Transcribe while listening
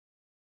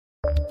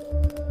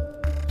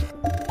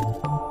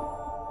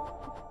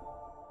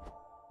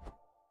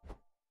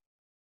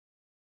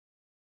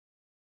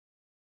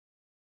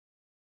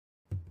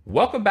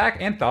Welcome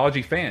back,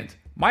 Anthology fans.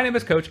 My name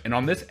is Coach, and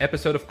on this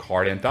episode of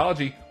Card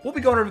Anthology, we'll be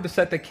going over the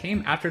set that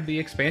came after the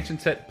expansion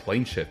set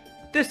Planeshift.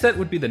 This set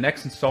would be the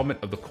next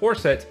installment of the core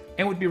sets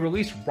and would be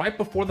released right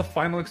before the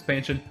final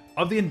expansion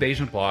of the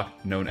invasion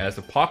block known as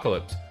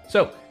Apocalypse.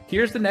 So,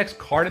 here's the next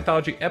Card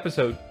Anthology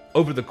episode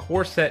over the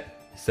core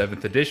set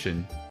 7th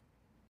edition.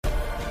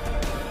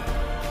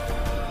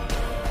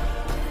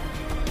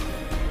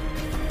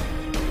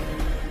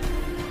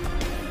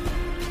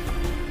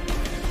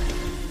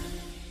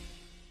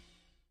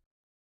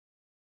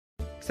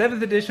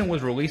 7th edition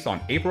was released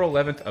on April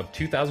 11th of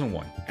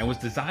 2001 and was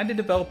designed and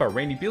developed by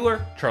Randy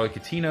Buehler, Charlie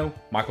Catino,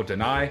 Michael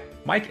Denai,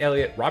 Mike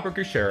Elliott, Robert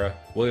Gushera,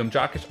 William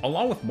Jokic,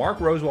 along with Mark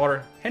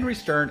Rosewater, Henry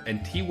Stern,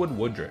 and T. Wood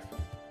Woodruff.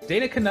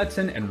 Dana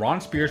Knudsen and Ron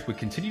Spears would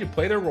continue to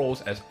play their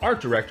roles as art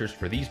directors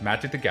for these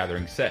Magic the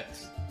Gathering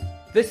sets.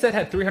 This set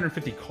had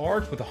 350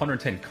 cards with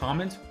 110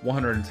 commons,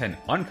 110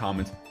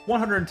 uncommons,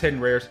 110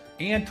 rares,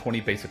 and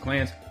 20 basic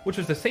lands, which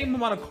was the same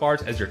amount of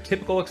cards as your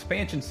typical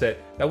expansion set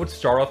that would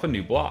start off a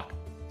new block.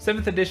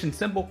 7th edition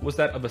symbol was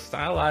that of a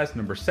stylized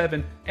number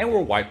 7 and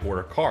were white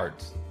border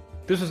cards.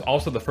 This was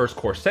also the first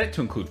core set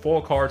to include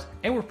foil cards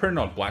and were printed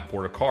on black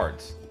border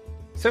cards.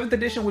 7th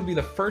edition would be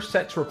the first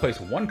set to replace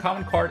one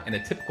common card in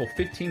a typical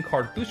 15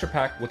 card booster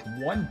pack with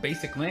one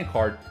basic land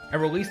card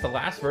and release the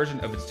last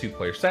version of its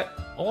 2-player set,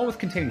 along with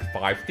containing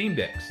 5 theme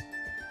decks.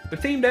 The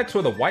theme decks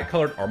were the white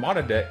colored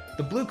Armada deck,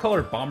 the blue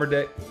colored Bomber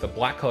deck, the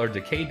black colored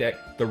Decay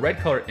deck, the red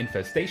colored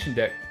Infestation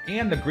deck,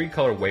 and the green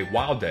colored Way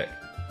Wild deck.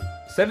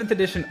 7th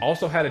edition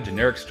also had a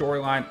generic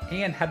storyline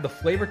and had the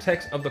flavor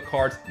text of the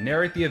cards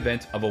narrate the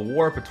events of a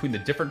war between the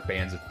different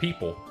bands of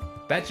people.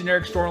 That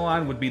generic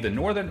storyline would be the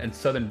northern and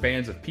southern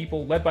bands of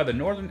people led by the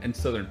northern and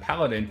southern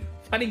paladin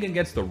fighting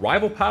against the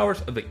rival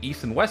powers of the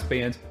east and west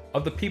bands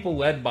of the people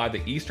led by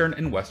the eastern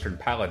and western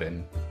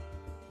paladin.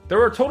 There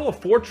were a total of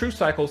 4 true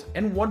cycles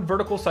and 1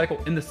 vertical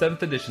cycle in the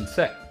 7th edition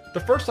set. The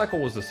first cycle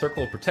was the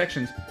Circle of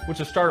Protections, which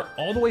was started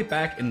all the way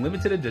back in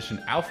limited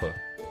edition Alpha.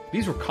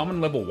 These were common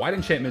level white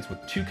enchantments with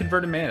 2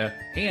 converted mana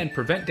and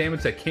prevent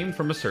damage that came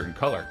from a certain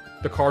color.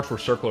 The cards were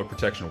Circle of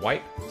Protection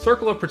White,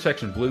 Circle of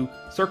Protection Blue,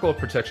 Circle of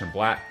Protection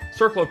Black,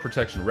 Circle of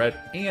Protection Red,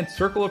 and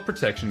Circle of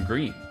Protection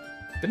Green.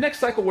 The next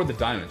cycle were the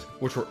Diamonds,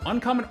 which were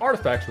uncommon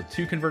artifacts with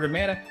 2 converted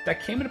mana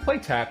that came into play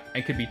tapped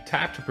and could be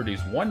tapped to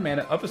produce 1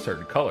 mana of a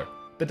certain color.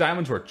 The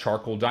Diamonds were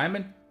Charcoal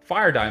Diamond,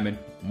 Fire Diamond,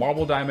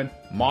 Marble Diamond,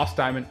 Moss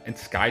Diamond, and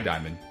Sky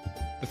Diamond.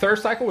 The third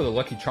cycle were the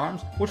Lucky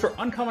Charms, which were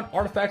uncommon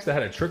artifacts that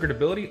had a triggered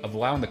ability of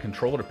allowing the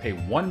controller to pay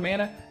 1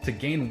 mana to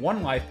gain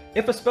 1 life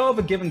if a spell of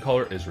a given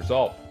color is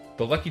resolved.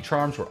 The Lucky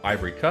Charms were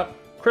Ivory Cup,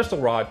 Crystal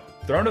Rod,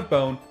 Throne of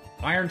Bone,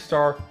 Iron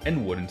Star,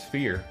 and Wooden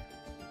Sphere.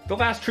 The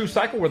last true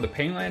cycle were the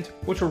Pain Lands,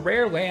 which were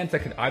rare lands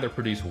that could either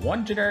produce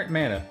 1 generic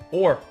mana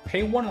or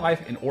pay 1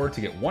 life in order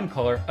to get 1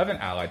 color of an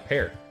allied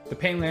pair. The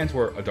Pain Lands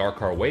were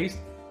Adarkar Waste,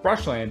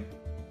 Brushland,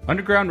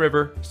 Underground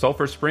River,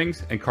 Sulphur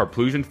Springs, and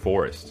Carplusian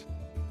Forest.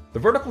 The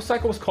vertical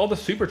cycle was called the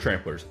Super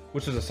Tramplers,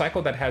 which is a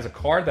cycle that has a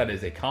card that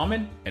is a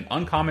common, an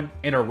uncommon,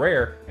 and a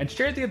rare, and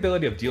shares the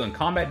ability of dealing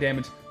combat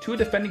damage to a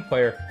defending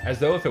player as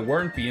though if it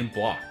weren't being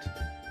blocked.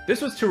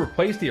 This was to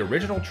replace the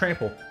original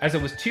Trample as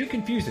it was too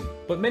confusing,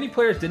 but many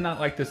players did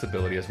not like this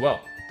ability as well.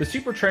 The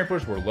Super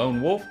Tramplers were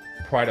Lone Wolf,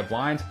 Pride of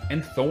Lions,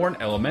 and Thorn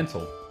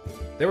Elemental.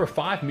 There were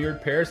 5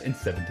 mirrored pairs in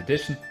 7th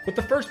edition, with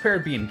the first pair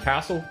being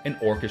Castle and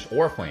Orcish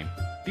Oriflame.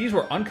 These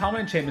were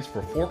uncommon enchantments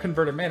for 4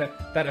 converted mana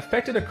that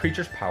affected a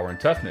creature's power and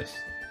toughness.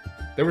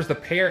 There was the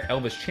pair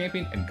Elvish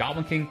Champion and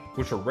Goblin King,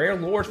 which were rare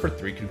lures for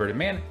 3 converted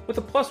mana with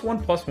a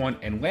 +1/+1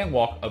 and land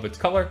walk of its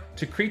color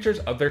to creatures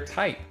of their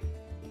type.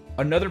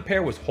 Another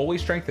pair was Holy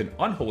Strength and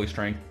Unholy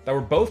Strength that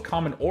were both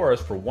common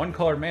auras for 1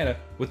 color mana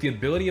with the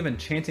ability of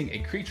enchanting a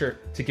creature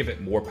to give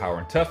it more power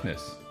and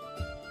toughness.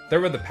 There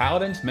were the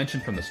Paladins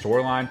mentioned from the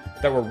storyline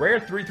that were rare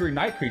 3/3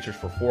 night creatures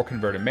for 4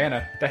 converted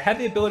mana that had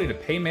the ability to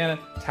pay mana,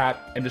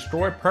 tap, and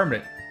destroy a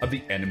permanent of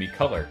the enemy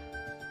color.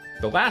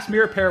 The last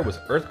mirror pair was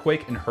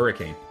Earthquake and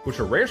Hurricane, which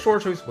were rare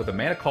sorceries with a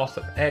mana cost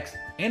of X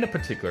and a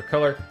particular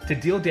color to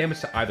deal damage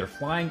to either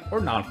flying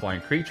or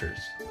non-flying creatures.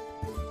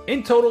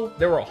 In total,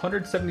 there were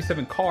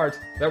 177 cards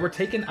that were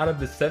taken out of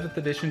the 7th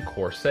edition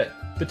core set.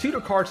 The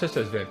tutor cards such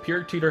as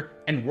Vampiric Tutor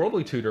and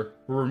Worldly Tutor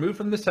were removed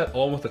from the set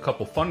along with a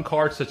couple fun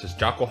cards such as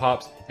Jockle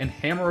Hops and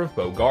Hammer of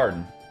Bow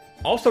Garden.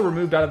 Also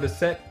removed out of the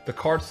set, the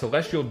card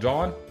Celestial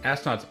Dawn,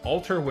 Astronaut's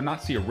Altar would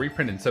not see a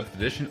reprint in 7th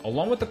edition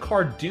along with the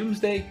card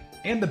Doomsday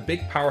and the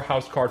big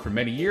powerhouse card for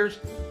many years,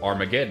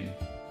 Armageddon.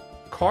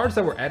 Cards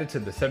that were added to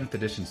the 7th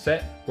edition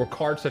set were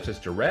cards such as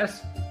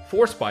Duress,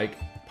 Force Spike,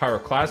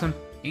 Pyroclasm,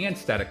 and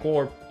Static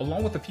Orb,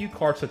 along with a few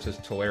cards such as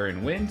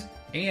Tolarian Winds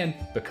and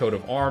the Coat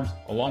of Arms,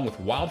 along with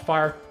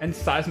Wildfire and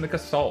Seismic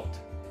Assault.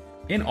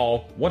 In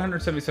all,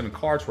 177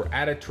 cards were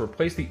added to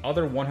replace the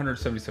other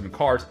 177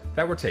 cards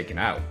that were taken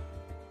out.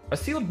 A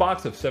sealed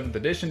box of 7th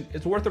edition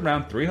is worth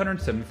around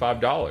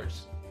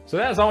 $375. So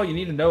that is all you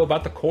need to know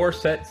about the core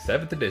set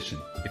 7th edition.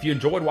 If you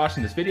enjoyed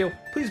watching this video,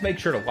 please make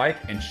sure to like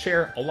and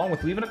share along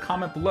with leaving a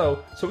comment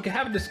below so we can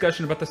have a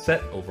discussion about the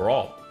set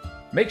overall.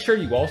 Make sure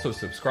you also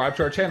subscribe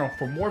to our channel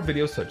for more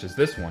videos such as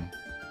this one.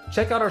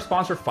 Check out our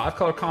sponsor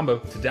 5-Color Combo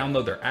to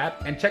download their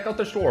app and check out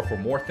their store for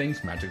more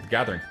things Magic the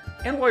Gathering.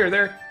 And while you're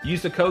there,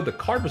 use the code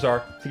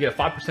TheCardBazaar to get a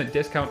 5%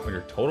 discount on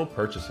your total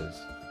purchases.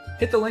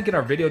 Hit the link in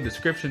our video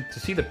description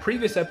to see the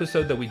previous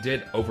episode that we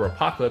did over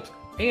Apocalypse,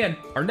 and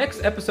our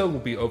next episode will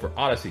be over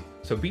Odyssey,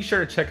 so be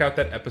sure to check out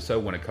that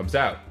episode when it comes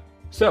out.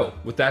 So,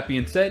 with that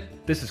being said,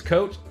 this is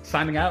Coach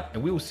signing out,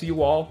 and we will see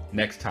you all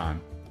next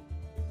time.